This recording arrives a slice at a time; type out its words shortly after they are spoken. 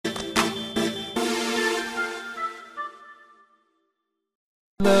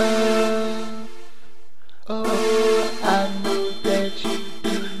love. Oh, I know that you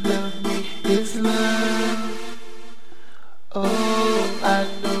do love me. It's love. Oh, I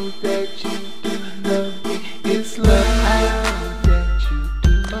know that you do love me. It's love. I know that you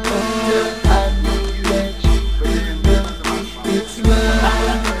do. Oh, I know that you do love me. It's love. I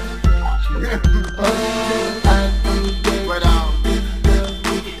know that you do. Oh, I know that you do love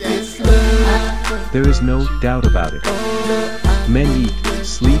me. It's love. There is no doubt about it. Men eat,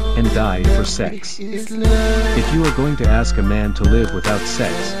 sleep, and die for sex. If you are going to ask a man to live without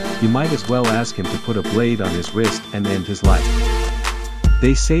sex, you might as well ask him to put a blade on his wrist and end his life.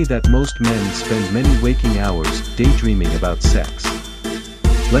 They say that most men spend many waking hours daydreaming about sex.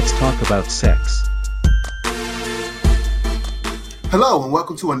 Let's talk about sex. Hello and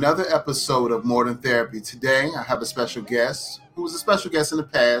welcome to another episode of More Than Therapy. Today I have a special guest who was a special guest in the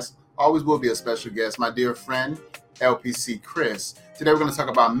past, always will be a special guest, my dear friend, LPC Chris. Today we're going to talk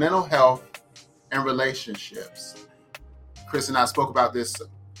about mental health and relationships. Chris and I spoke about this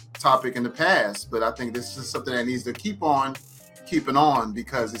topic in the past, but I think this is something that needs to keep on keeping on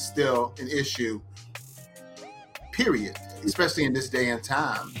because it's still an issue, period, especially in this day and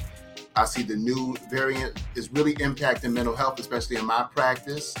time. I see the new variant is really impacting mental health, especially in my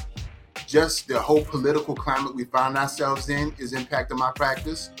practice. Just the whole political climate we find ourselves in is impacting my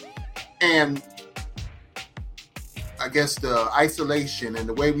practice. And I guess the isolation and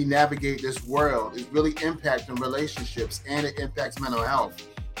the way we navigate this world is really impacting relationships, and it impacts mental health.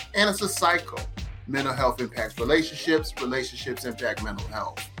 And it's a cycle. Mental health impacts relationships, relationships impact mental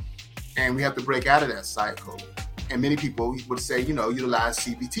health. And we have to break out of that cycle. And many people would say, utilize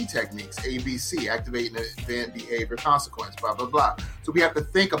CBT techniques, ABC, activating the event, behavior, consequence, blah, blah, blah. So we have to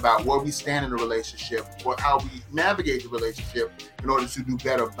think about where we stand in a relationship or how we navigate the relationship in order to do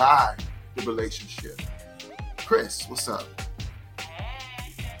better by the relationship. Chris, what's up?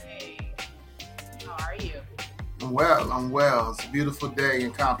 Hey. How are you? I'm well. It's a beautiful day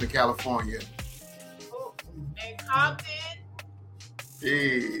in Compton, California. Oh, in Compton?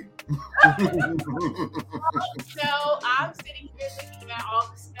 Hey. So I'm sitting here looking at all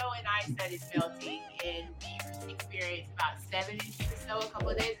the snow and ice that is melting, and we experienced about 7 inches of snow a couple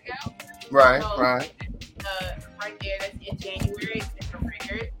of days ago. Right. Right there, that's in January. It's in the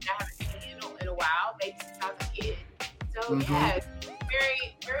record. I haven't seen it in a while, maybe since I was a kid. So yeah, it's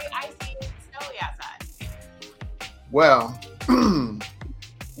very, very icy and snowy outside. Well,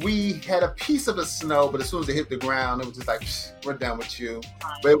 we had a piece of the snow, but as soon as it hit the ground, it was just like, we're done with you.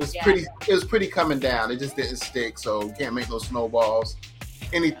 But it was pretty coming down. It just didn't stick, so we can't make no snowballs,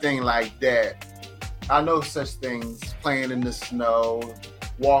 anything like that. I know such things, playing in the snow,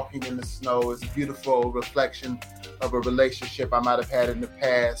 walking in the snow is a beautiful reflection of a relationship I might have had in the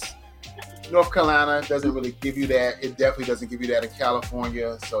past. North Carolina doesn't really give you that. It definitely doesn't give you that in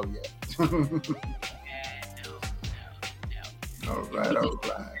California, so yeah. All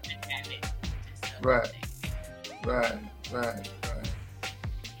right. Right.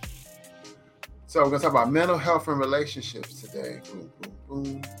 So we're going to talk about mental health and relationships today.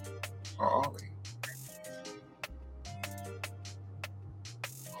 Boom. Or are we?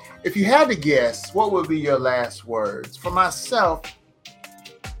 If you had to guess, what would be your last words? For myself,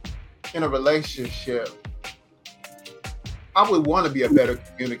 in a relationship, I would want to be a better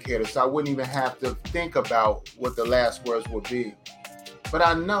communicator, so I wouldn't even have to think about what the last words would be. But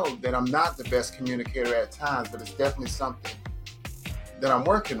I know that I'm not the best communicator at times, but it's definitely something that I'm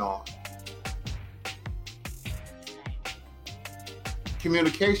working on.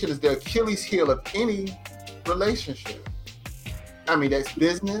 Communication is the Achilles heel of any relationship. I mean, that's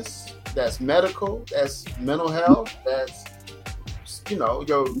business, that's medical, that's mental health, that's,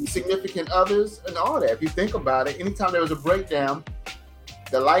 your significant others and all that. If you think about it, anytime there was a breakdown,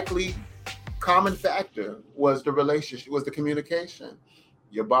 the likely common factor was the relationship, was the communication.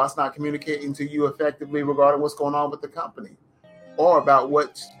 Your boss not communicating to you effectively regarding what's going on with the company or about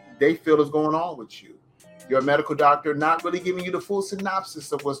what they feel is going on with you. Your medical doctor not really giving you the full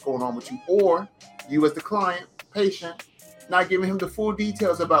synopsis of what's going on with you, or you as the client, patient, not giving him the full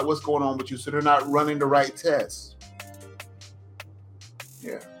details about what's going on with you, so they're not running the right tests.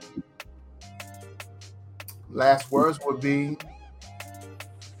 Yeah. Last words would be,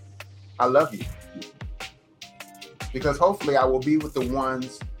 I love you. Because hopefully I will be with the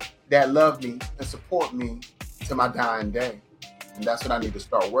ones that love me and support me to my dying day. And that's what I need to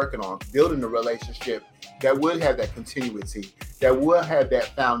start working on, building a relationship that would have that continuity, that will have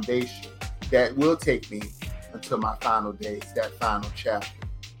that foundation, that will take me until my final days, that final chapter.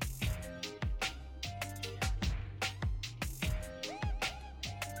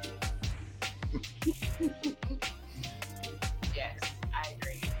 Yes, I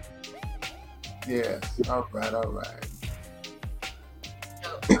agree. Yes. All right.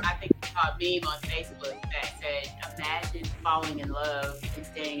 So I think I saw a meme on Facebook that said, "Imagine falling in love and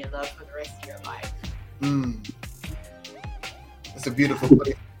staying in love for the rest of your life." It's a beautiful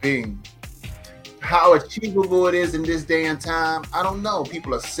place to be. How achievable it is in this day and time, I don't know.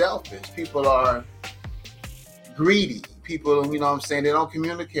 People are selfish. People are greedy. People, you know what I'm saying, they don't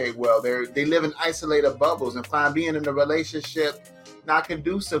communicate well. They live in isolated bubbles and find being in a relationship not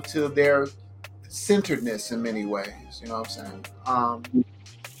conducive to their centeredness in many ways. You know what I'm saying?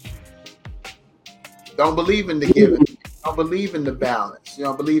 Don't believe in the giving. Don't believe in the balance. You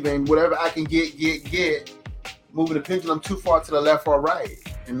know, believe in whatever I can get, moving the pendulum too far to the left or right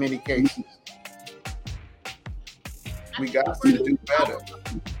in many cases. We got to do better.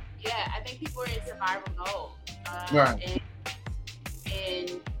 Yeah, I think people are in survival mode, Right.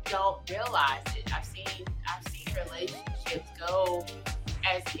 and don't realize it. I've seen relationships go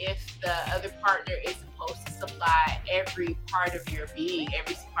as if the other partner is supposed to supply every part of your being,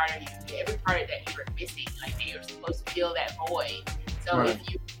 every part that you were missing. Like they are supposed to fill that void. So Right. if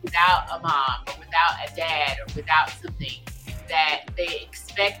you without a mom or without a dad or without something that they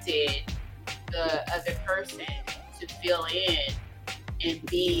expected the other person to fill in and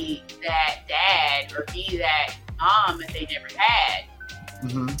be that dad or be that mom that they never had.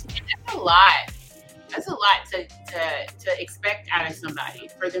 Mm-hmm. That's a lot. That's a lot to expect out of somebody,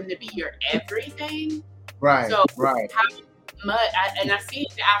 for them to be your everything. Right. So Right. how much? I've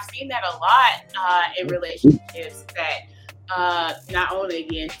seen that a lot in relationships that not only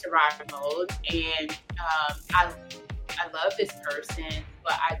again survival mode, and I love this person,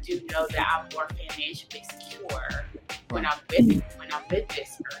 but I do know that I'm more financially secure when I'm with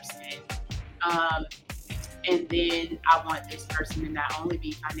this person. And then I want this person to not only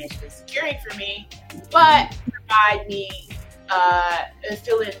be financially securing for me, but provide me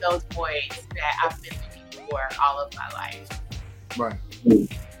fill in those voids that I've been looking for all of my life. Right.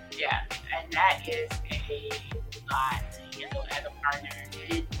 Yeah, and that is a lot to handle as a partner.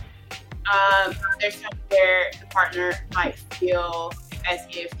 And there's times where the partner might feel as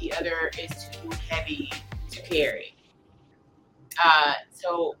if the other is too heavy to carry.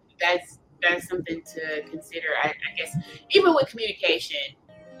 So that's something to consider, I guess, even with communication,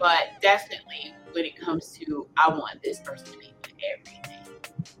 but definitely when it comes to, I want this person to be with everything.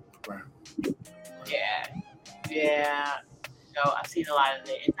 Right. Yeah. So I've seen a lot of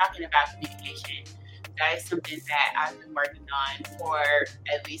it. And talking about communication, that is something that I've been working on for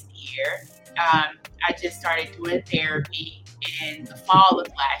at least a year. I just started doing therapy in the fall of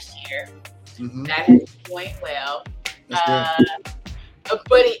last year. Mm-hmm. That has been going well.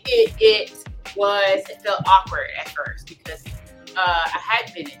 But it felt awkward at first because I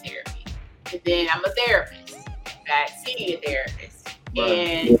had been in therapy, and then I'm a therapist that's seeing a therapist, Right.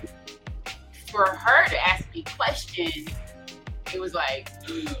 and for her to ask me questions, it was like,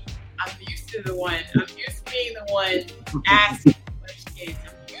 I'm used to being the one asking questions.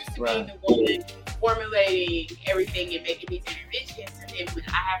 I'm used to being the one formulating everything and making these interventions, and then when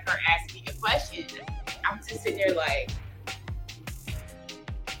I have her ask me a question, I'm just sitting there like,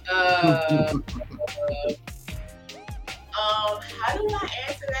 how do I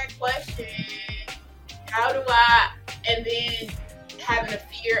answer that question? How do I, and then having a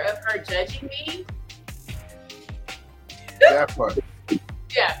fear of her judging me. That part.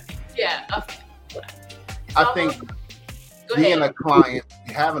 Yeah. I think Go being ahead. a client,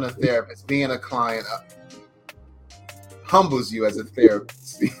 having a therapist, being a client humbles you as a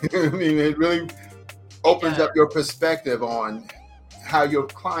therapist. I mean, it really opens up your perspective on how your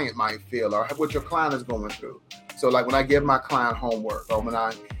client might feel or what your client is going through. So like when I give my client homework or when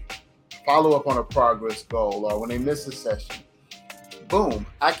I follow up on a progress goal or when they miss a session, boom,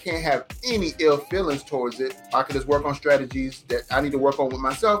 I can't have any ill feelings towards it. I can just work on strategies that I need to work on with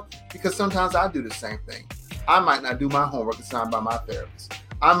myself because sometimes I do the same thing. I might not do my homework assigned by my therapist.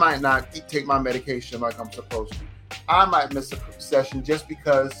 I might not take my medication like I'm supposed to. I might miss a session just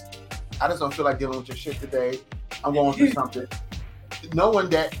because I just don't feel like dealing with your shit today. I'm going through something. Knowing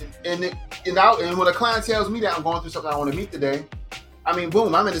that, and when a client tells me that I'm going through something I want to meet today, I mean,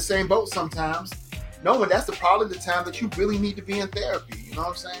 boom, I'm in the same boat sometimes. Knowing that's probably the time that you really need to be in therapy. You know what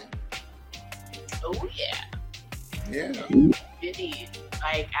I'm saying? Oh yeah. Yeah. Indeed.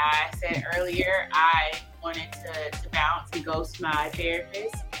 Like I said earlier, I wanted to bounce and ghost my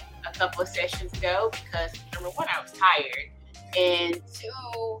therapist a couple of sessions ago because number one, I was tired, and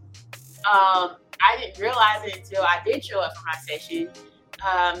two, I didn't realize it until I did show up for my session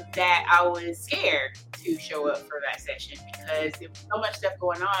that I was scared to show up for that session because there was so much stuff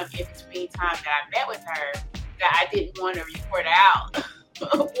going on in between time that I met with her that I didn't want to report out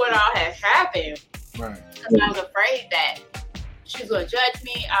what all had happened. Right. Because I was afraid that she was going to judge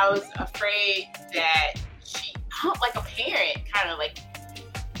me. I was afraid that like a parent, kind of like,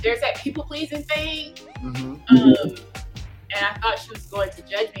 there's that people pleasing thing. Mm-hmm. And I thought she was going to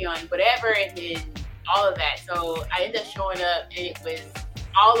judge me on whatever, and then all of that. So I ended up showing up, and it was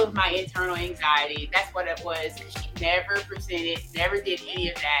all of my internal anxiety. That's what it was. She never presented, never did any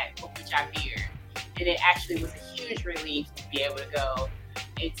of that, which I feared. And it actually was a huge relief to be able to go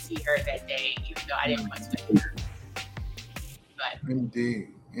and see her that day, even though I didn't want to meet her. But Indeed.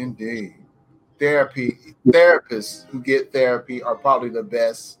 Therapists who get therapy are probably the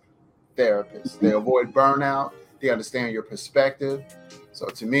best therapists. They avoid burnout. They understand your perspective. So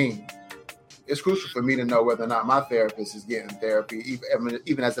to me, it's crucial for me to know whether or not my therapist is getting therapy,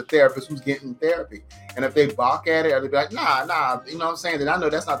 even as a therapist who's getting therapy. And if they balk at it, or they be like, nah, you know what I'm saying? Then I know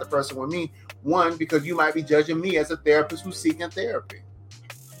that's not the person with me. One, because you might be judging me as a therapist who's seeking therapy.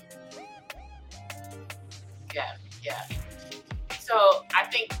 Yeah. So I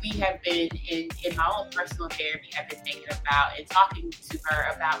think we have been in my own personal therapy, I've been thinking about and talking to her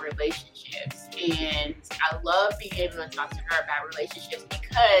about relationships. And I love being able to talk to her about relationships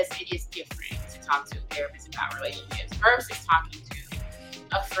because it is different to talk to a therapist about relationships versus talking to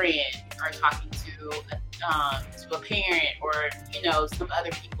a friend or talking to a parent or, you know, some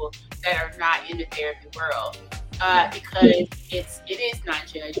other people that are not in the therapy world. Because it is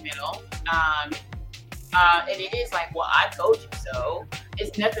non-judgmental. And it is like, well, I told you so.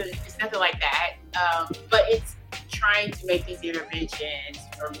 It's nothing like that. But it's trying to make these interventions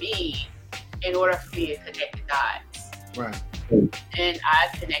for me in order for me to connect the dots. Right. And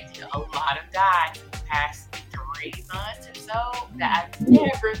I've connected a lot of dots in the past 3 months or so that I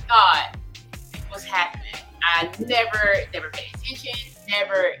never thought was happening. I never paid attention,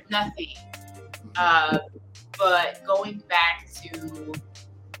 nothing. But going back to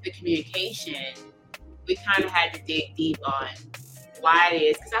the communication, we kind of had to dig deep on why it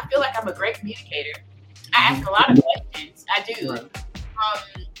is, because I feel like I'm a great communicator. I ask a lot of questions. I do. Right.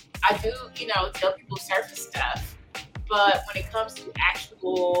 I do, you know, tell people surface stuff. But when it comes to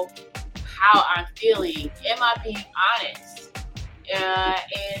actual how I'm feeling, am I being honest? And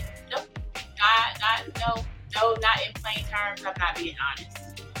not in plain terms, I'm not being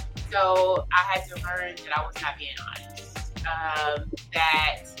honest. So I had to learn that I was not being honest.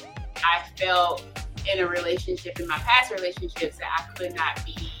 That I felt in a relationship, in my past relationships, that I couldn't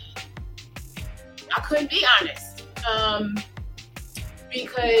be honest.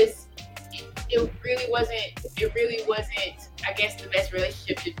 Because it really wasn't, I guess, the best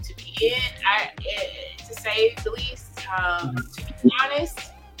relationship to be in, to say the least, to be honest.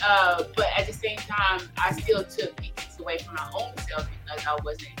 But at the same time, I still took pieces away from my own self because I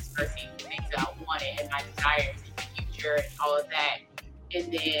wasn't expressing things that I wanted and my desires in the future and all of that.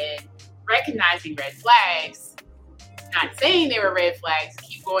 And then recognizing red flags, not saying they were red flags,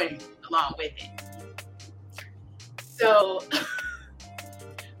 keep going along with it. So,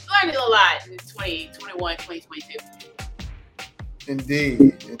 learning a lot in 2021, 2022.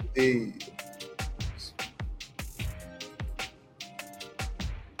 Indeed.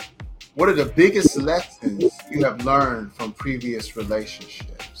 What are the biggest lessons you have learned from previous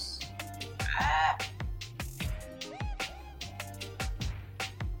relationships?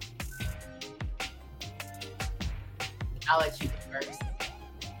 I'll let you go first.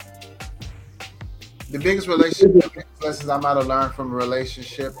 The biggest lessons I might have learned from a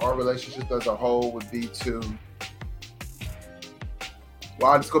relationship or relationships as a whole would be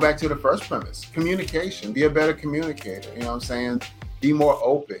I'll just go back to the first premise. Communication. Be a better communicator. You know what I'm saying? Be more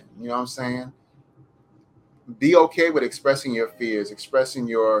open. You know what I'm saying? Be okay with expressing your fears, expressing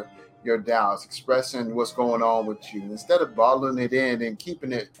your doubts, expressing what's going on with you. Instead of bottling it in and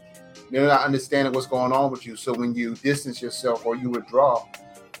keeping it, you're not understanding what's going on with you. So when you distance yourself or you withdraw,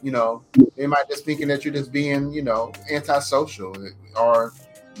 you know, they might just thinking that you're just being, you know, antisocial or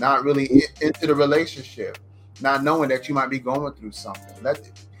not really into the relationship, not knowing that you might be going through something.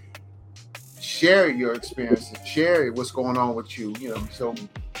 Share your experiences, share what's going on with you, you know. So,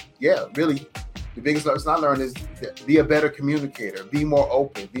 yeah, really, the biggest lesson I learned is be a better communicator, be more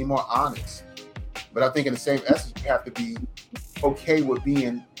open, be more honest. But I think in the same essence, you have to be okay with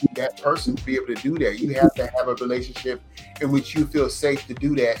being that person to be able to do that. You have to have a relationship in which you feel safe to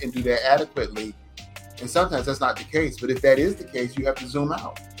do that and do that adequately. And sometimes that's not the case. But if that is the case, you have to zoom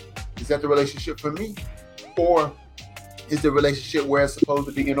out. Is that the relationship for me? Or is the relationship where it's supposed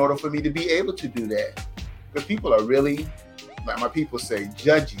to be in order for me to be able to do that? Because people are really, like my people say,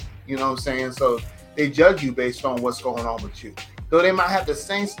 judgy. You know what I'm saying? So they judge you based on what's going on with you. Though they might have the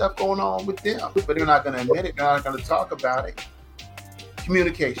same stuff going on with them, but they're not going to admit it. They're not going to talk about it.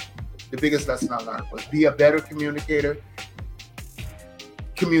 communication. The biggest lesson I learned was be a better communicator,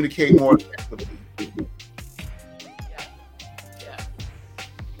 communicate more effectively.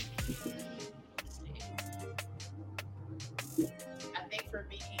 I think for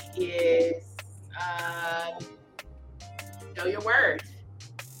me is know your worth,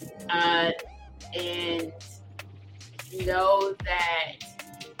 and know that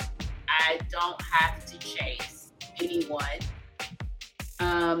I don't have to chase anyone.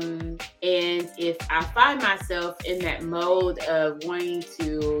 And if I find myself in that mode of wanting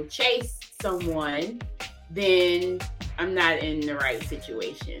to chase someone, then I'm not in the right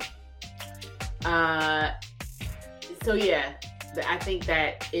situation. So yeah, I think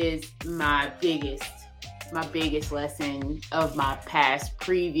that is my biggest lesson of my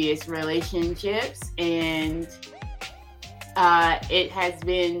previous relationships. And it has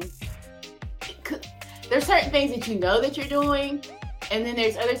been, there's certain things that you know that you're doing, and then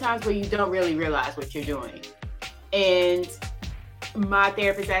there's other times where you don't really realize what you're doing. And my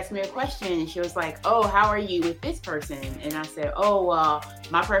therapist asked me a question, and she was like, oh, how are you with this person? And I said, oh, well,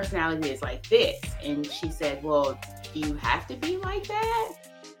 my personality is like this. And she said, well, do you have to be like that?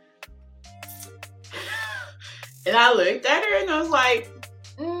 And I looked at her and I was like,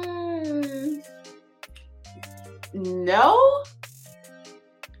 no.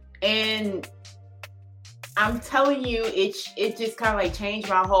 And I'm telling you, it just kind of like changed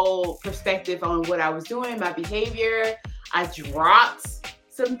my whole perspective on what I was doing, my behavior. I dropped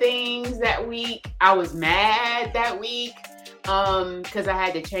some things that week. I was mad that week because I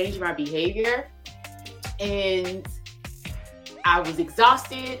had to change my behavior. And I was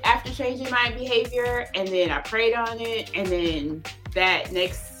exhausted after changing my behavior. And then I prayed on it. And then that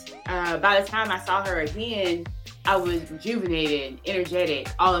next, by the time I saw her again, I was rejuvenated, energetic,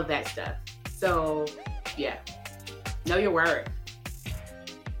 all of that stuff. So yeah, know your worth.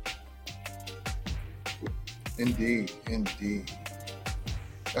 Indeed.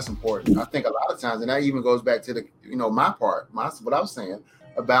 That's important. I think a lot of times, and that even goes back to the, my part, what I was saying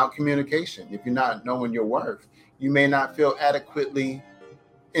about communication. If you're not knowing your worth, you may not feel adequately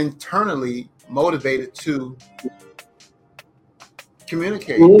internally motivated to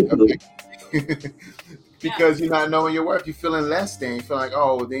communicate. Because you're not knowing your worth. You're feeling less than. You feel like,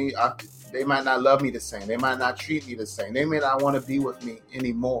 oh, they might not love me the same. They might not treat me the same. They may not want to be with me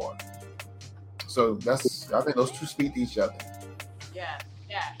anymore. So I think those two speak to each other. Yeah.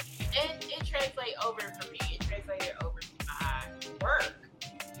 It translates over for me. It translated over to my work,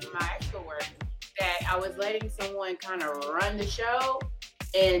 my actual work, that I was letting someone kind of run the show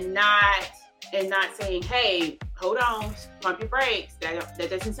and not saying, hey, hold on, pump your brakes. That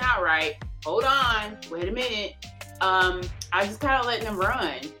doesn't sound right. Hold on, wait a minute. I just kind of letting them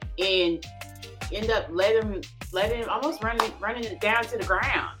run and end up letting almost running it down to the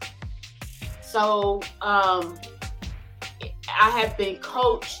ground. So I have been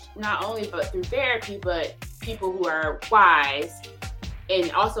coached not only but through therapy, but people who are wise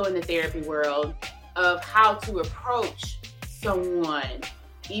and also in the therapy world of how to approach someone,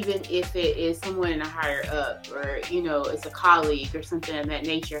 even if it is someone in a higher up or, it's a colleague or something of that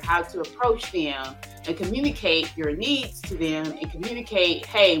nature, how to approach them and communicate your needs to them and communicate,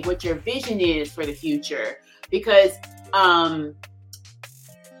 hey, what your vision is for the future. Because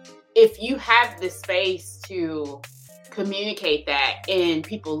if you have the space to communicate that and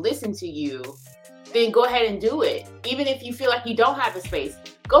people listen to you, then go ahead and do it. Even if you feel like you don't have the space,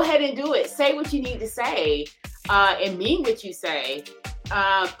 go ahead and do it. Say what you need to say and mean what you say.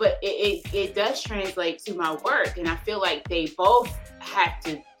 But it does translate to my work. And I feel like they both have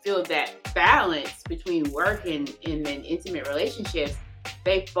to feel that balance between work and intimate relationships.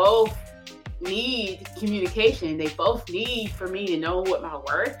 They both need communication. They both need for me to know what my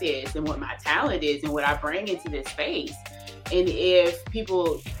worth is and what my talent is and what I bring into this space. And if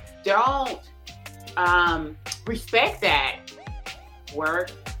people don't respect that work,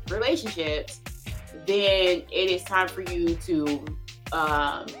 relationships, then it is time for you to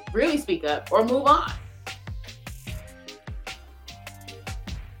really speak up or move on.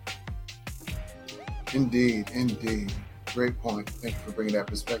 Indeed. Great point. Thank you for bringing that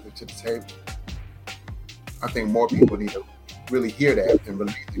perspective to the table. I think more people need to really hear that and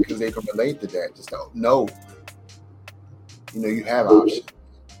relate, because they can relate to that. Just don't know. You have options,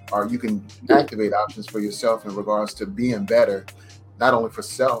 or you can activate options for yourself in regards to being better, not only for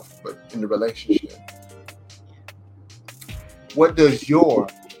self, but in the relationship. What does your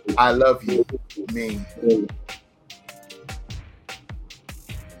I love you mean?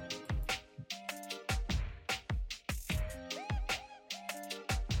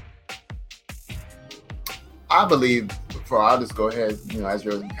 I believe I'll just go ahead, as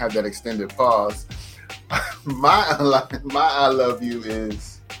you have that extended pause. my I love you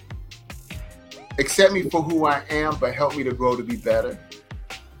is accept me for who I am, but help me to grow to be better.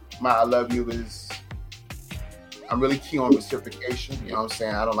 My I love you is I'm really key on reciprocation. You know what I'm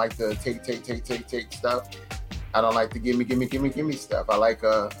saying? I don't like the take stuff. I don't like the give me stuff. I like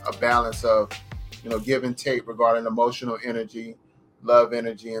a balance of, give and take regarding emotional energy, love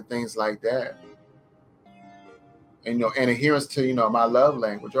energy, and things like that. And, and adherence to, my love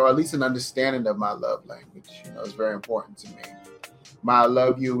language, or at least an understanding of my love language, is very important to me. My I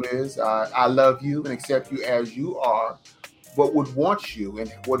love you is I love you and accept you as you are, but would want you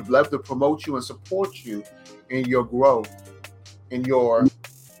and would love to promote you and support you in your growth, in your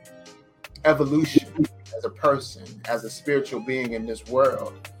evolution as a person, as a spiritual being in this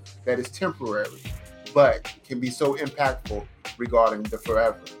world that is temporary, but can be so impactful regarding the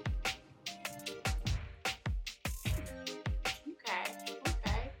forever.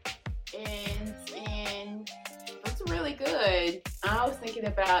 And that's really good. I was thinking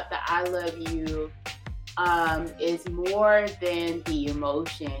about the I love you is more than the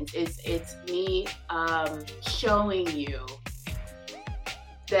emotions. It's me showing you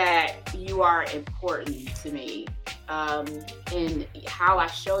that you are important to me. And how I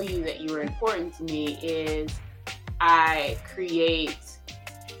show you that you are important to me is I create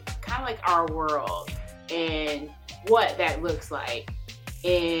kind of like our world and what that looks like.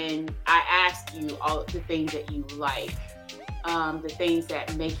 And I ask you all the things that you like, the things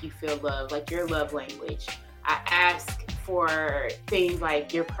that make you feel loved, like your love language. I ask for things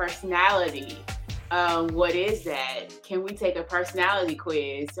like your personality. What is that? Can we take a personality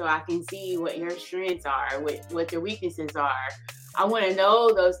quiz so I can see what your strengths are, what your weaknesses are? I want to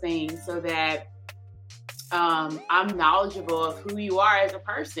know those things so that I'm knowledgeable of who you are as a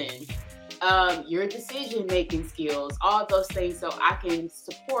person. Your decision-making skills, all of those things, so I can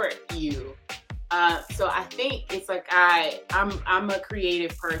support you. So I think it's like I'm a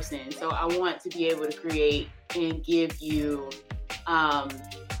creative person, so I want to be able to create and give you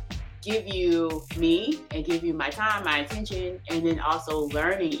me and give you my time, my attention, and then also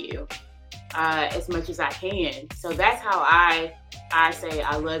learning you as much as I can. So that's how I say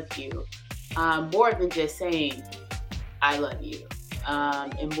I love you, more than just saying I love you.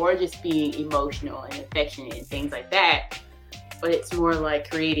 And more just being emotional and affectionate and things like that. But it's more like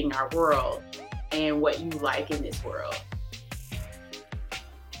creating our world and what you like in this world.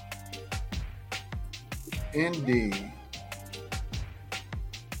 Indeed.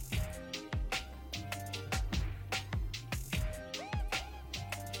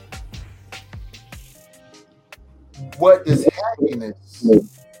 What does happiness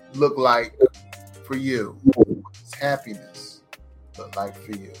look like for you? What does happiness look like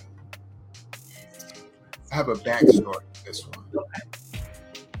for you? I have a backstory to this one.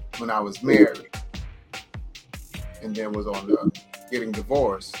 When I was married and then was on the getting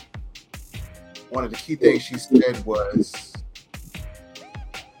divorced, one of the key things she said was,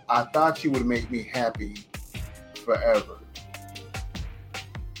 I thought you would make me happy forever.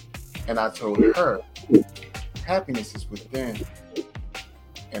 And I told her, happiness is within.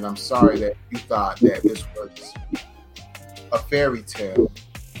 And I'm sorry that you thought that this was a fairy tale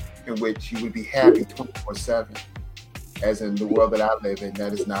in which you would be happy 24/7. As in the world that I live in,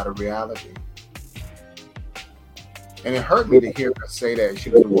 that is not a reality. And it hurt me to hear her say that she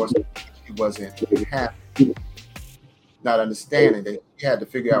was divorced because she wasn't happy. Not understanding that she had to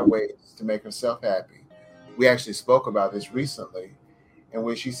figure out ways to make herself happy. We actually spoke about this recently, and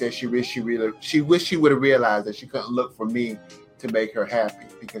when she said she wished she would have realized that she couldn't look for me to make her happy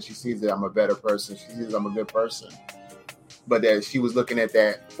because she sees that I'm a better person. She sees I'm a good person. But that she was looking at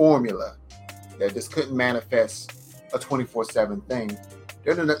that formula that just couldn't manifest a 24/7 thing.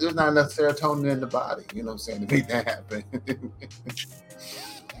 There's not enough serotonin in the body, you know what I'm saying, to make that happen.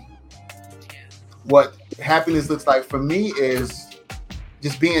 What happiness looks like for me is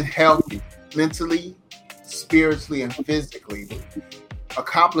just being healthy, mentally, spiritually, and physically,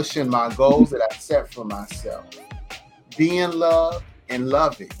 accomplishing my goals that I set for myself, being loved and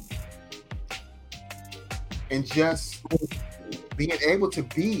loving, and just being able to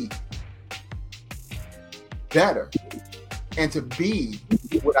be better and to be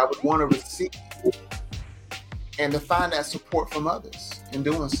what I would want to receive and to find that support from others in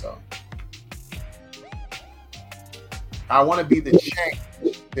doing so. I want to be the change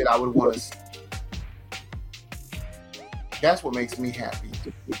that I would want to see. That's what makes me happy.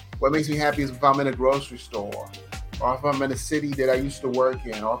 What makes me happy is if I'm in a grocery store, or if I'm in a city that I used to work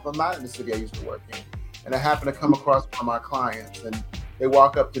in, or if I'm not in the city I used to work in, and I happen to come across one of my clients and they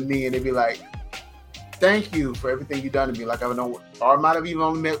walk up to me and they be like, thank you for everything you've done to me. Like I know, or I might have even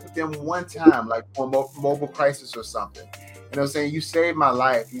only met with them one time, like on mobile crisis or something. And I'm saying, you saved my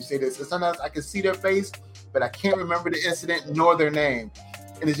life. You say this. And sometimes I can see their face, but I can't remember the incident nor their name.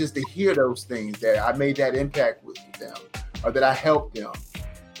 And it's just to hear those things that I made that impact with them, or that I helped them,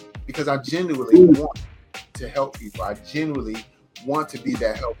 because I genuinely want to help people. I genuinely want to be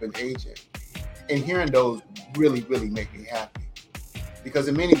that helping agent. And hearing those really, really make me happy. Because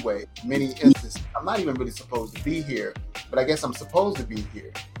in many ways, many instances, I'm not even really supposed to be here, but I guess I'm supposed to be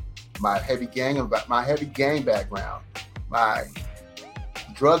here. My heavy gang background, my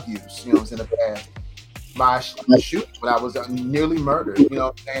drug use, in the past, my shoot when I was nearly murdered,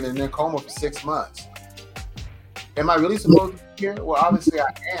 and in a coma for 6 months. Am I really supposed to be here? Well, obviously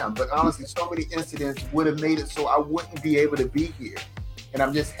I am, but honestly, so many incidents would have made it so I wouldn't be able to be here. And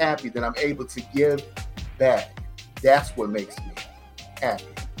I'm just happy that I'm able to give back. That's what makes me happy.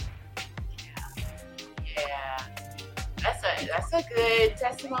 Yeah. That's a good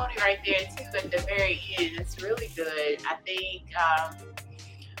testimony right there too. At the very end, it's really good. I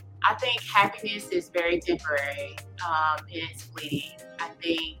think happiness is very temporary. It's fleeting. I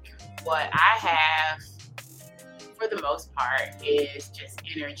think what I have, for the most part, is just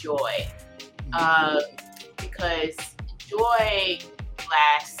inner joy, because joy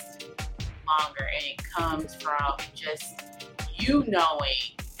lasts longer, and it comes from just you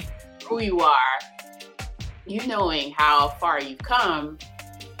knowing who you are, you knowing how far you've come,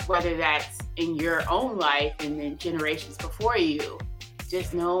 whether that's in your own life and then generations before you,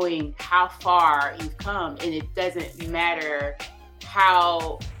 just knowing how far you've come, and it doesn't matter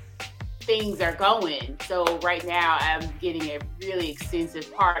how things are going. So right now I'm getting a really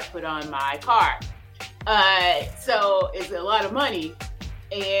extensive part put on my car. So it's a lot of money.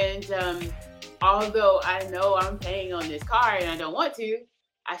 And although I know I'm paying on this car and I don't want to,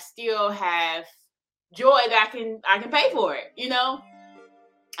 I still have joy that I can pay for it,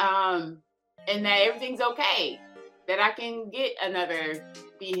 and that everything's okay, that I can get another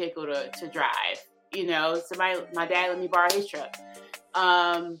vehicle to drive. My dad let me borrow his truck.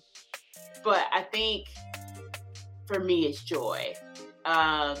 But I think for me, it's joy,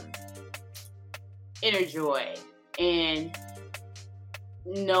 inner joy, and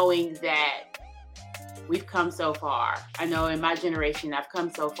knowing that we've come so far. I know in my generation, I've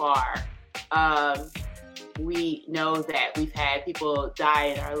come so far. We know that we've had people die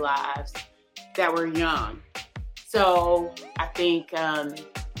in our lives that were young. So I think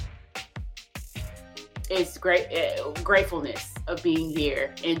it's gratefulness of being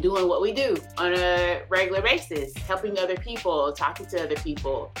here and doing what we do on a regular basis, helping other people, talking to other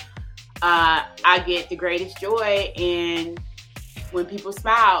people. I get the greatest joy in when people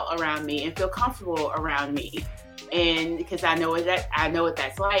smile around me and feel comfortable around me, and because I know what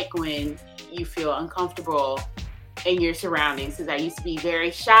that's like when you feel uncomfortable in your surroundings. Because I used to be very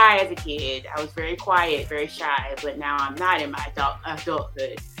shy as a kid. I was very quiet, very shy, but now I'm not in my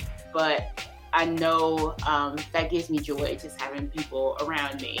adulthood. But I know that gives me joy, just having people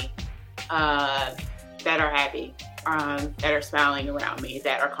around me that are happy, that are smiling around me,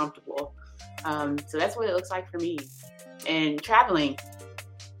 that are comfortable. So that's what it looks like for me. And traveling,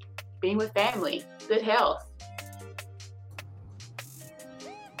 being with family, good health.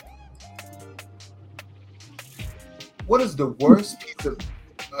 What is the worst piece of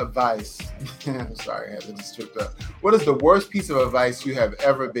advice? I'm sorry, I had to just tripped up. What is the worst piece of advice you have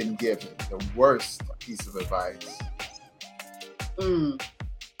ever been given? The worst piece of advice.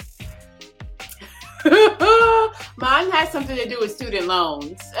 Mine has something to do with student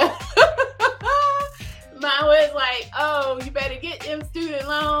loans. Mine was like, oh, you better get them student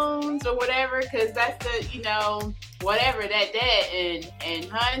loans or whatever, because that's the, whatever that debt. And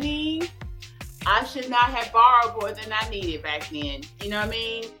honey, I should not have borrowed more than I needed back then. You know what I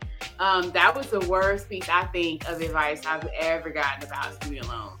mean? That was the worst piece, I think, of advice I've ever gotten about student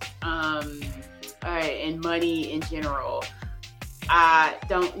loans and money in general. I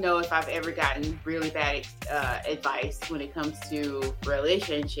don't know if I've ever gotten really bad advice when it comes to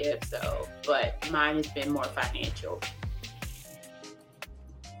relationships, though, but mine has been more financial.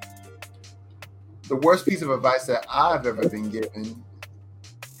 The worst piece of advice that I've ever been given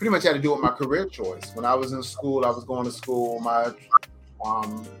pretty much had to do with my career choice. When I was in school, I was going to school. I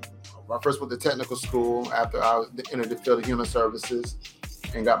first went to technical school after I entered the field of human services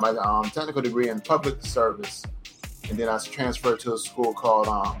and got my technical degree in public service. And then I transferred to a school called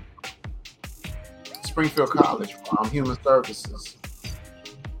Springfield College, Human Services.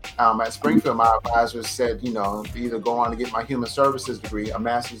 At Springfield, my advisor said, either go on to get my human services degree, a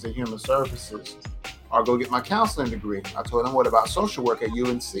master's in human services, or go get my counseling degree. I told him, what about social work at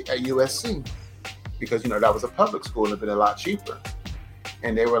USC? because, that was a public school. It would have been a lot cheaper.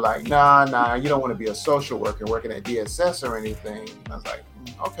 And they were like, nah, you don't want to be a social worker working at DSS or anything. And I was like,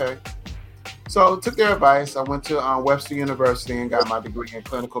 okay. So I took their advice. I went to Webster University and got my degree in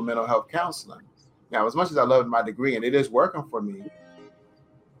clinical mental health counseling. Now, as much as I loved my degree and it is working for me,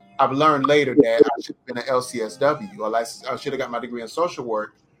 I've learned later that I should have been an LCSW, or I should have got my degree in social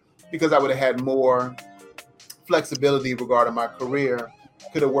work, because I would have had more flexibility regarding my career.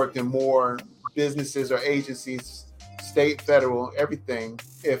 Could have worked in more businesses or agencies, state, federal, everything,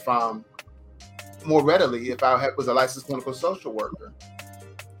 if more readily if I was a licensed clinical social worker.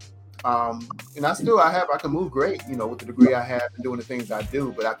 And I can move great, with the degree I have and doing the things I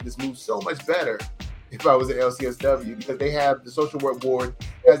do, but I could just move so much better if I was at LCSW, because they have the social work board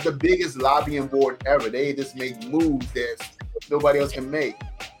as the biggest lobbying board ever. They just make moves that nobody else can make.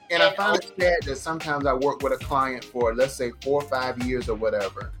 And I find it sad that sometimes I work with a client for, let's say, 4 or 5 years or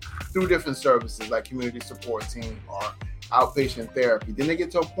whatever, through different services like community support team or outpatient therapy. Then they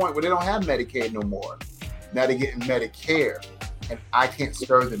get to a point where they don't have Medicaid no more. Now they're getting Medicare, and I can't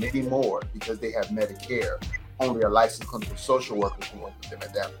serve them anymore because they have Medicare. Only a licensed clinical social worker can work with them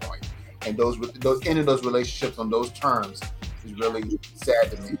at that point. And those ending those relationships on those terms is really sad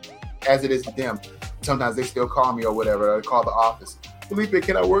to me, as it is to them. Sometimes they still call me or whatever, or they call the office. Felipe,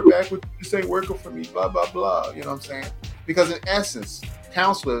 can I work back with you? This ain't working for me, blah, blah, blah. You know what I'm saying? Because in essence,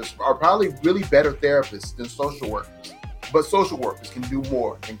 counselors are probably really better therapists than social workers. But social workers can do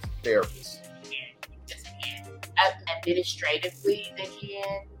more than therapists. Administratively, they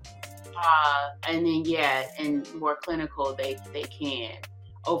can. And then, and more clinical, they can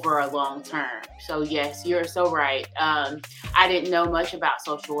over a long term. So yes, you're so right. I didn't know much about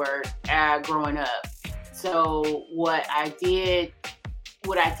social work growing up. So what I did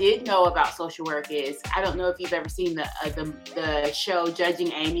know about social work is, I don't know if you've ever seen the show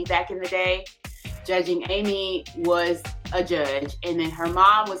Judging Amy back in the day. Judging Amy was a judge, and then her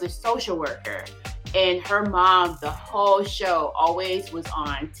mom was a social worker. And her mom, the whole show, always was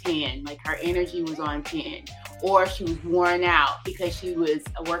on 10. Like, her energy was on 10. Or she was worn out because she was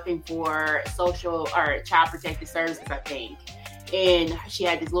working for social or child protective services, I think. And she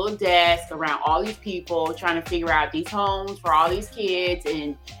had this little desk around all these people trying to figure out these homes for all these kids.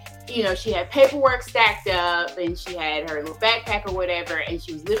 And, she had paperwork stacked up, and she had her little backpack or whatever. And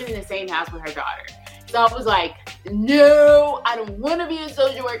she was living in the same house with her daughter. So I was like, no, I don't want to be a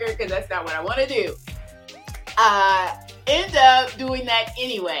social worker because that's not what I want to do. End up doing that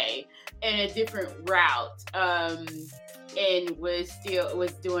anyway in a different route, and was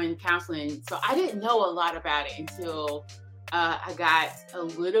doing counseling. So I didn't know a lot about it until I got a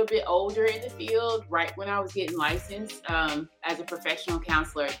little bit older in the field, right when I was getting licensed as a professional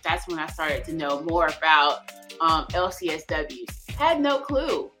counselor. That's when I started to know more about LCSWs. Had no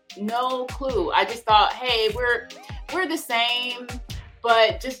clue. I just thought, hey, we're the same,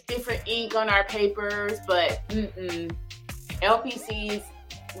 but just different ink on our papers. But LPCs,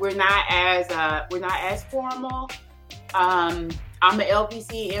 we're not as formal. I'm an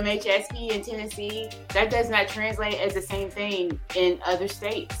LPC, MHSP in Tennessee. That does not translate as the same thing in other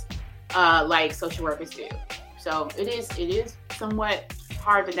states, like social workers do. So it is somewhat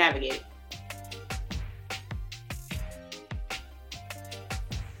hard to navigate.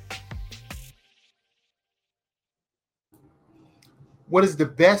 What is the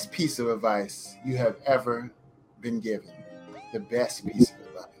best piece of advice you have ever been given? The best piece of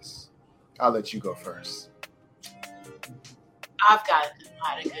advice. I'll let you go first. I've gotten a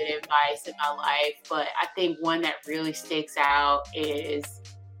lot of good advice in my life, but I think one that really sticks out is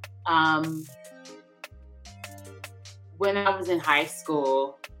when I was in high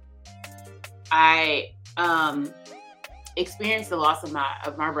school, I experienced the loss of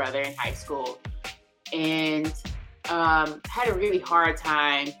my brother in high school, and had a really hard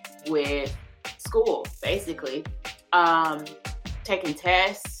time with school, basically. Taking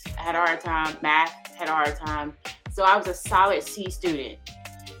tests, I had a hard time. Math, had a hard time. So I was a solid C student.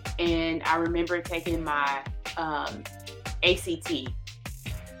 And I remember taking my ACT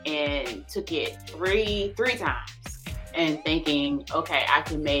and took it three times and thinking, okay, I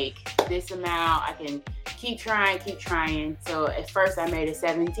can make this amount. I can keep trying. So at first I made a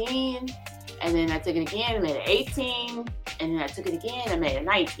 17. And then I took it again, I made an 18, and then I took it again, I made a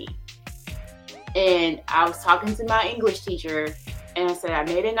 19. And I was talking to my English teacher, and I said, I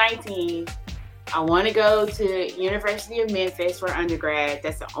made a 19. I want to go to University of Memphis for undergrad.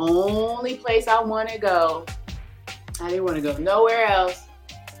 That's the only place I want to go. I didn't want to go nowhere else.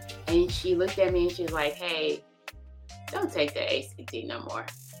 And she looked at me and she was like, hey, don't take the ACT no more.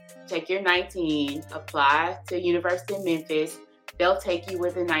 Take your 19, apply to University of Memphis. They'll take you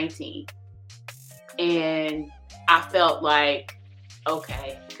with a 19. And I felt like,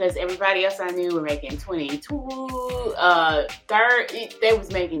 okay, because everybody else I knew were making 22, 30, they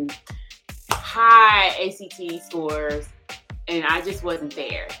was making high ACT scores, and I just wasn't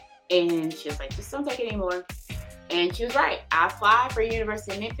there. And she was like, just don't take it anymore. And she was right. I applied for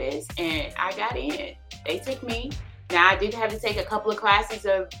University of Memphis, and I got in. They took me. Now, I did have to take a couple of classes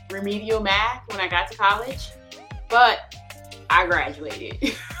of remedial math when I got to college, but I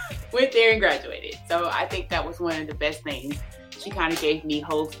graduated. Went there and graduated. So I think that was one of the best things. She kind of gave me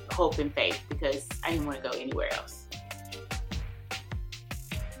hope and faith because I didn't want to go anywhere else.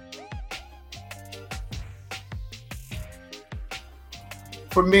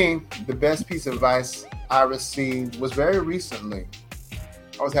 For me, the best piece of advice I received was very recently.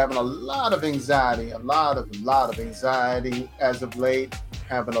 I was having a lot of anxiety, a lot of anxiety as of late,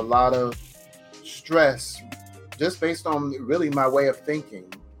 having a lot of stress just based on really my way of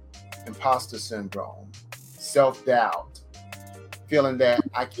thinking. Imposter syndrome, self-doubt, feeling that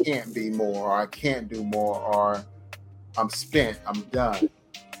I can't be more, or I can't do more, or I'm spent, I'm done.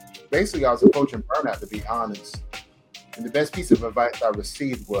 Basically, I was approaching burnout, to be honest. And the best piece of advice I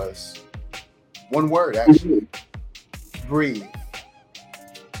received was one word, actually: breathe.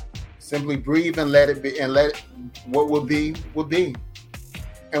 Simply breathe and let it be, and let it, what will be, will be.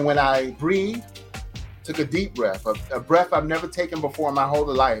 And when I breathed, took a deep breath, a breath I've never taken before in my whole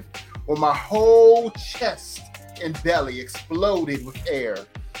life, where my whole chest and belly exploded with air.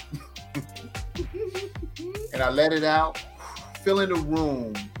 And I let it out, filling the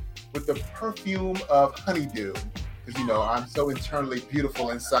room with the perfume of honeydew. Because, you know, I'm so internally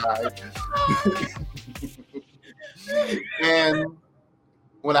beautiful inside. And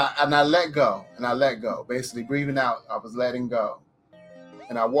when I let go, basically breathing out, I was letting go.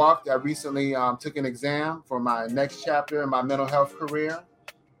 And I recently took an exam for my next chapter in my mental health career.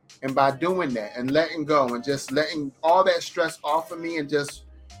 And by doing that and letting go and just letting all that stress off of me and just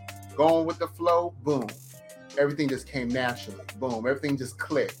going with the flow, boom, everything just came naturally. Boom, everything just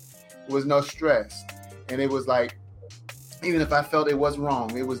clicked. There was no stress. And it was like, even if I felt it was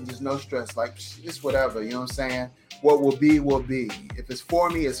wrong, it was just no stress. Like, just whatever, you know what I'm saying? What will be, will be. If it's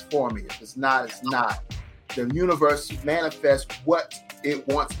for me, it's for me. If it's not, it's not. The universe manifests what it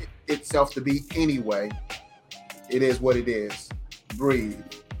wants itself to be anyway. It is what it is. Breathe.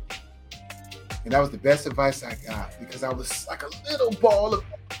 And that was the best advice I got, because I was like a little ball of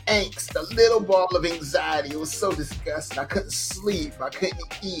angst, a little ball of anxiety. It was so disgusting. I couldn't sleep. I couldn't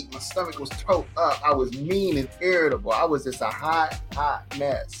eat. My stomach was tore up. I was mean and irritable. I was just a hot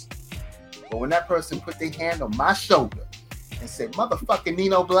mess. But when that person put their hand on my shoulder and said, "Motherfucking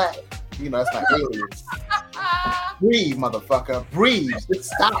Nino Black," you know, that's my alias. Breathe, motherfucker. Breathe.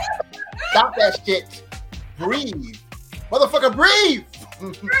 Just stop. Stop that shit. Breathe. Motherfucker, breathe.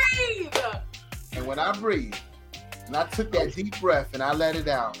 Breathe. And when I breathed, and I took that deep breath and I let it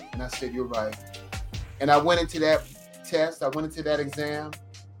out, and I said, "You're right." And I went into that test, I went into that exam,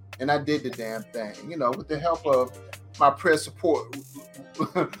 and I did the damn thing, you know, with the help of my prayer support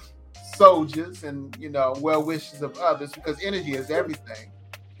soldiers and, you know, well wishes of others, because energy is everything.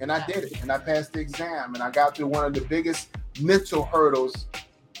 And I did it, and I passed the exam, and I got through one of the biggest mental hurdles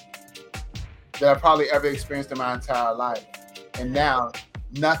that I probably ever experienced in my entire life. And now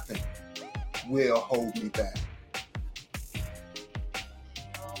nothing will hold me back.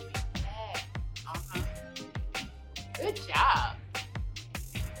 Good job.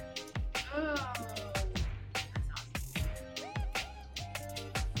 Oh,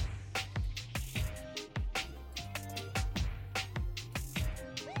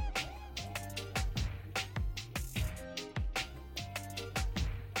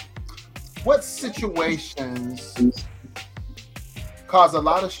 What situations caused a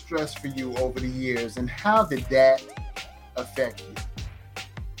lot of stress for you over the years, and how did that affect you?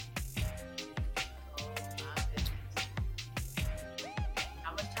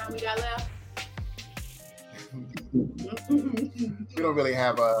 how much time we got left? We don't really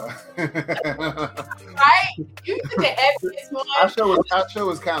have a Right? You did the heaviest one. Our show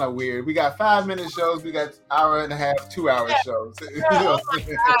was kind of weird. We got 5-minute shows, we got hour and a half, 2-hour shows. Oh my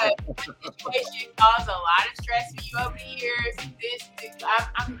God. This situation caused a lot of stress for you over the years.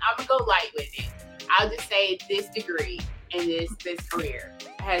 I'm gonna go light with it. I'll just say this degree and this career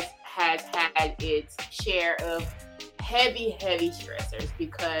has had its share of heavy stressors,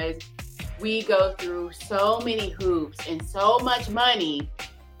 because we go through so many hoops and so much money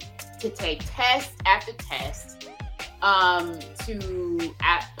to take test after test, to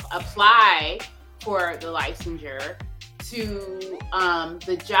apply for the licensure, to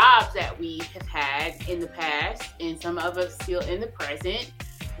the jobs that we have had in the past, and some of us still in the present,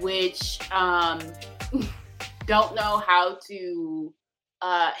 which don't know how to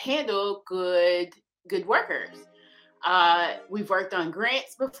handle good workers. We've worked on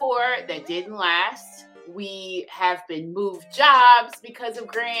grants before that didn't last. We have been moved jobs because of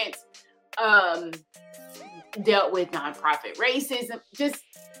grants. Dealt with nonprofit racism, just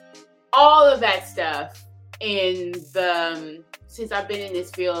all of that stuff. Since I've been in this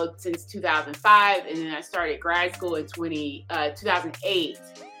field since 2005, and then I started grad school in 2008,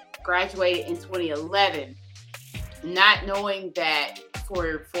 graduated in 2011, not knowing that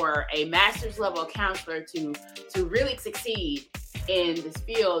for a master's level counselor to really succeed in this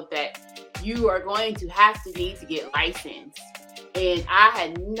field, that you are going to have to need to get licensed. And I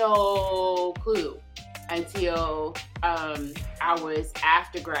had no clue until I was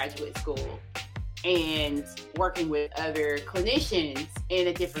after graduate school and working with other clinicians in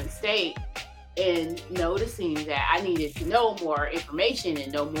a different state, and noticing that I needed to know more information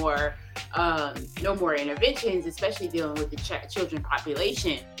and know more interventions, especially dealing with the children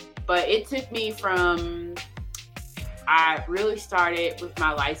population. But it took me I really started with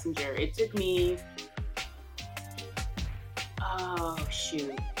my licensure. It took me,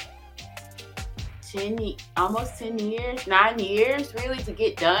 almost 10 years, 9 years really to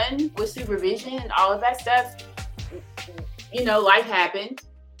get done with supervision and all of that stuff. Life happened,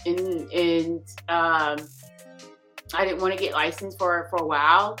 and I didn't want to get licensed for a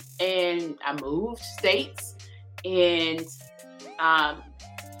while, and I moved states and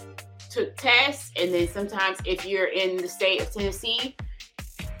took tests. And then sometimes if you're in the state of Tennessee,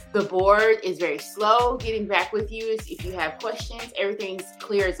 the board is very slow getting back with you if you have questions. Everything's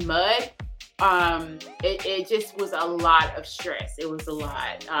clear as mud. It just was a lot of stress. It was a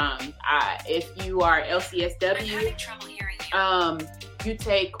lot. If you are LCSW, you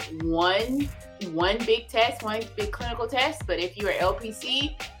take one big test, one big clinical test. But if you are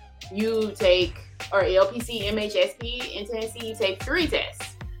LPC, or LPC MHSP in Tennessee, you take 3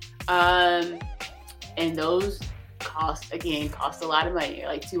 tests. And those cost a lot of money,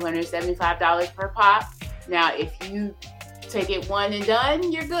 like $275 per pop. Now, if you take it one and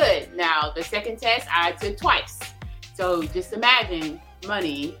done, you're good. Now, the second test I took twice. So just imagine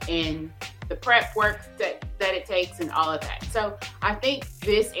money and the prep work that it takes and all of that. So I think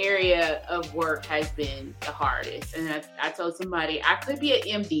this area of work has been the hardest. And I told somebody I could be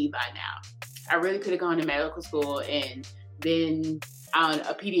an MD by now. I really could have gone to medical school and been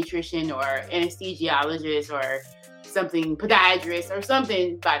a pediatrician or anesthesiologist or something, podiatrist or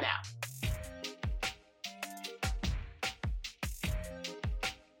something by now.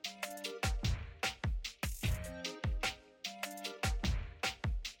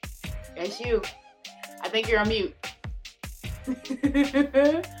 That's you. I think you're on mute.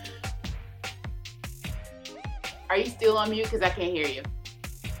 Are you still on mute? Because I can't hear you.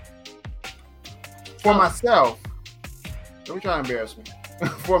 For myself, don't try to embarrass me.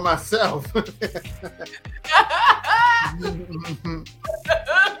 For myself,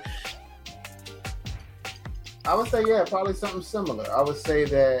 I would say, probably something similar. I would say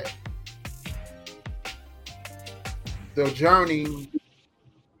that the journey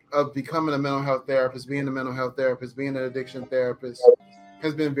of becoming a mental health therapist, being a mental health therapist, being an addiction therapist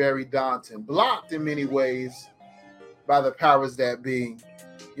has been very daunting, blocked in many ways by the powers that be.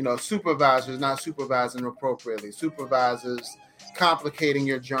 Supervisors not supervising appropriately, supervisors complicating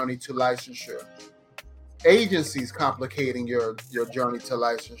your journey to licensure, agencies complicating your journey to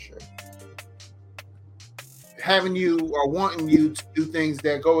licensure, having you or wanting you to do things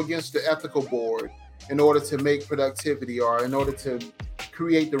that go against the ethical board in order to make productivity or in order to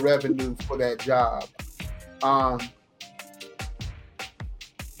create the revenue for that job.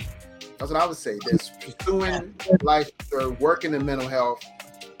 That's what I would say. This pursuing licensure, working in mental health,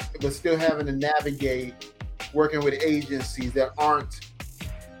 but still having to navigate working with agencies that aren't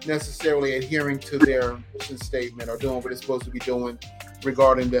necessarily adhering to their mission statement or doing what they're supposed to be doing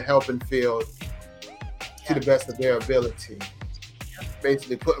regarding the helping field to the best of their ability.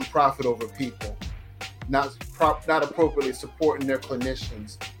 Basically putting profit over people, not appropriately supporting their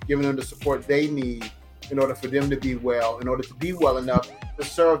clinicians, giving them the support they need in order for them to be well, in order to be well enough to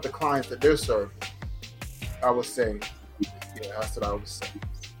serve the clients that they're serving. I would say, that's what I would say.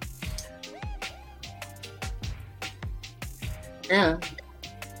 And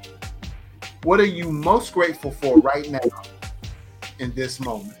what are you most grateful for right now in this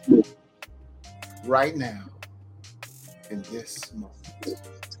moment? Right now, in this moment.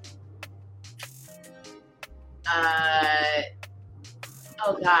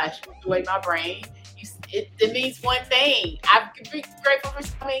 Oh gosh, the way my brain, it means one thing. I'm grateful for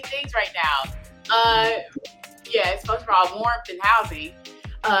so many things right now. First of all, warmth and housing.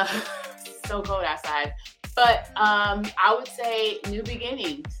 So cold outside. But I would say new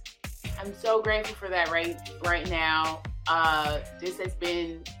beginnings. I'm so grateful for that right now. This has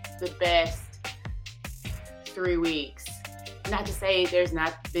been the best 3 weeks. Not to say there's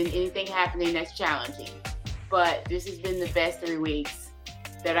not been anything happening that's challenging, but this has been the best 3 weeks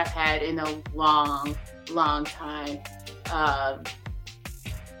that I've had in a long, long time.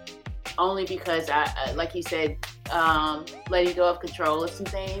 Only because I like you said, letting go of control of some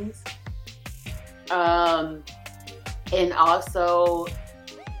things. And also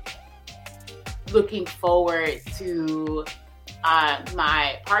looking forward to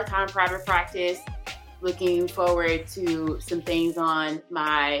my part-time private practice, looking forward to some things on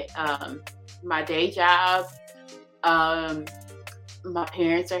my my day job. My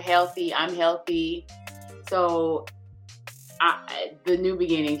parents are healthy. I'm healthy. So the new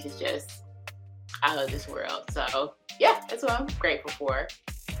beginnings is just out of this world. So yeah, that's what I'm grateful for.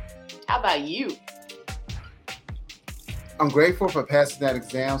 How about you? I'm grateful for passing that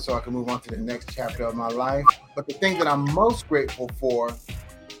exam so I can move on to the next chapter of my life. But the thing that I'm most grateful for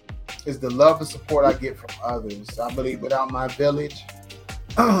is the love and support I get from others. I believe without my village,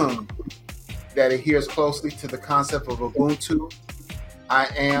 that adheres closely to the concept of Ubuntu, I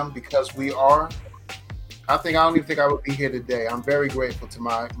am because we are. I don't even think I would be here today. I'm very grateful to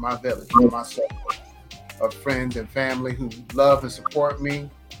my village, to my circle of friends and family who love and support me,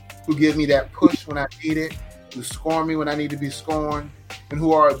 who give me that push when I need it, who scorn me when I need to be scorned, and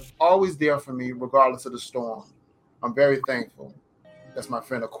who are always there for me regardless of the storm. I'm very thankful. That's my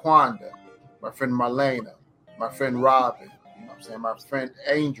friend Aquanda, my friend Marlena, my friend Robin, you know what I'm saying, my friend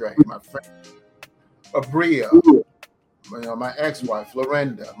Andre, my friend Abria, my ex-wife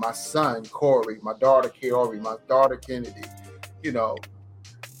Lorinda, my son Corey, my daughter Kaori, my daughter Kennedy, you know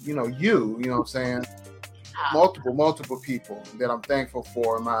what I'm saying? Multiple people that I'm thankful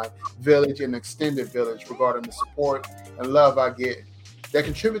for in my village and extended village regarding the support and love I get that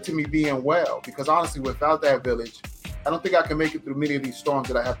contribute to me being well. Because honestly, without that village, I don't think I can make it through many of these storms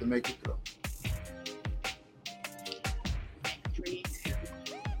that I have to make it through.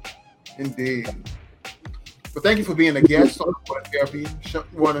 Indeed. But thank you for being a guest on the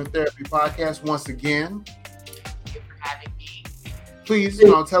Modern Therapy podcast once again. Thank you for having me. Please,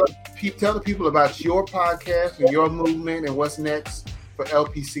 tell the people about your podcast and your movement and what's next for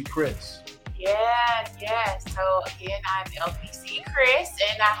LPC Chris. Yeah. So again, I'm LPC Chris,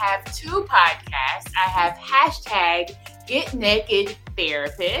 and I have 2 podcasts. I have hashtag Get Naked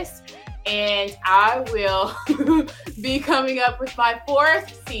Therapist, and I will be coming up with my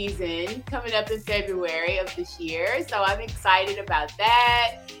 4th season coming up in February of this year. So I'm excited about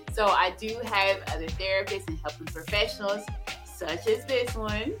that. So I do have other therapists and helping professionals, such as this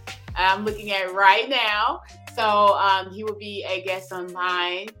one I'm looking at right now. So he will be a guest on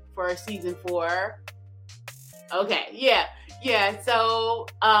mine for season 4. Okay, yeah. So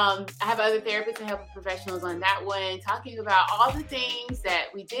I have other therapists and helping professionals on that one, talking about all the things that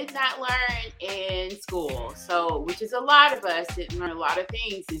we did not learn in school. So, which is a lot of us didn't learn a lot of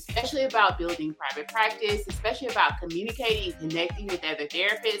things, especially about building private practice, especially about communicating and connecting with other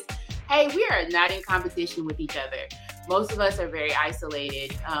therapists. Hey, we are not in competition with each other. Most of us are very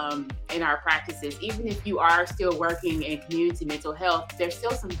isolated in our practices. Even if you are still working in community mental health, there's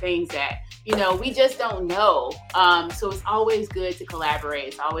still some things that, we just don't know. So it's always good to collaborate.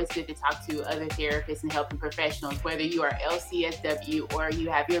 It's always good to talk to other therapists and helping professionals, whether you are LCSW or you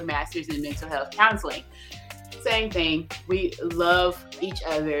have your master's in mental health counseling. Same thing. We love each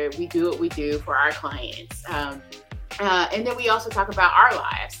other. We do what we do for our clients. And then we also talk about our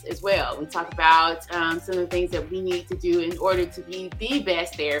lives as well. We talk about some of the things that we need to do in order to be the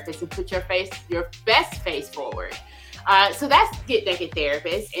best therapist and put your best face forward. So that's Get Naked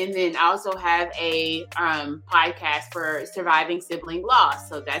Therapist. And then I also have a podcast for surviving sibling loss.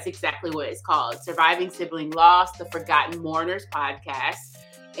 So that's exactly what it's called. Surviving Sibling Loss, the Forgotten Mourners podcast.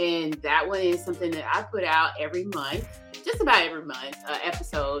 And that one is something that I put out every month, just about every month,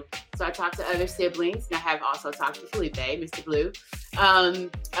 episode. So I talk to other siblings, and I have also talked to Felipe, Mr. Blue,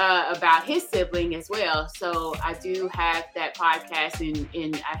 about his sibling as well. So I do have that podcast,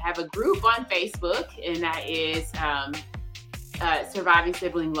 and I have a group on Facebook, and that is Surviving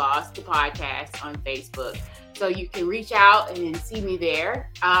Sibling Loss, the podcast on Facebook. So you can reach out and see me there.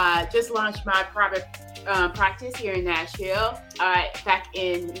 Just launched my private practice here in Nashville back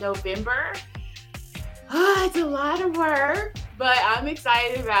in November. It's a lot of work, but I'm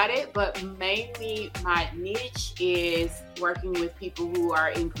excited about it. But mainly my niche is working with people who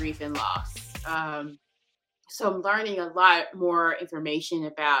are in grief and loss. So I'm learning a lot more information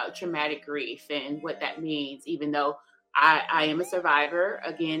about traumatic grief and what that means, even though I am a survivor,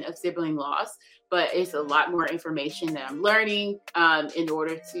 again, of sibling loss, but it's a lot more information that I'm learning in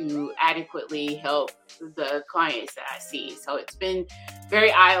order to adequately help the clients that I see. So it's been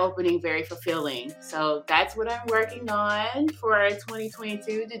very eye-opening, very fulfilling. So that's what I'm working on for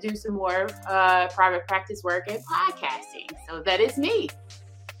 2022, to do some more private practice work and podcasting. So that is me.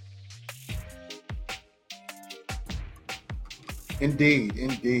 Indeed,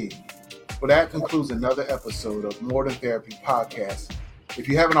 indeed. Well, that concludes another episode of More Than Therapy Podcast. If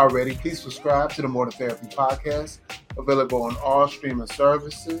you haven't already, please subscribe to the More Than Therapy Podcast, available on all streaming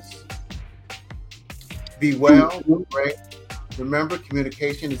services. Be well, right? Remember,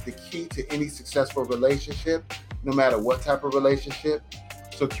 communication is the key to any successful relationship, no matter what type of relationship.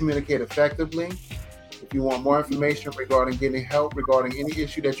 So communicate effectively. If you want more information regarding getting help, regarding any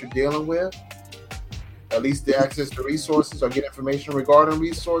issue that you're dealing with, at least to access to resources or get information regarding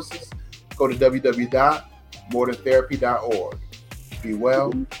resources, go to www.moretherapy.org. Be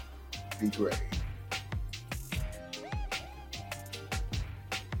well, be great.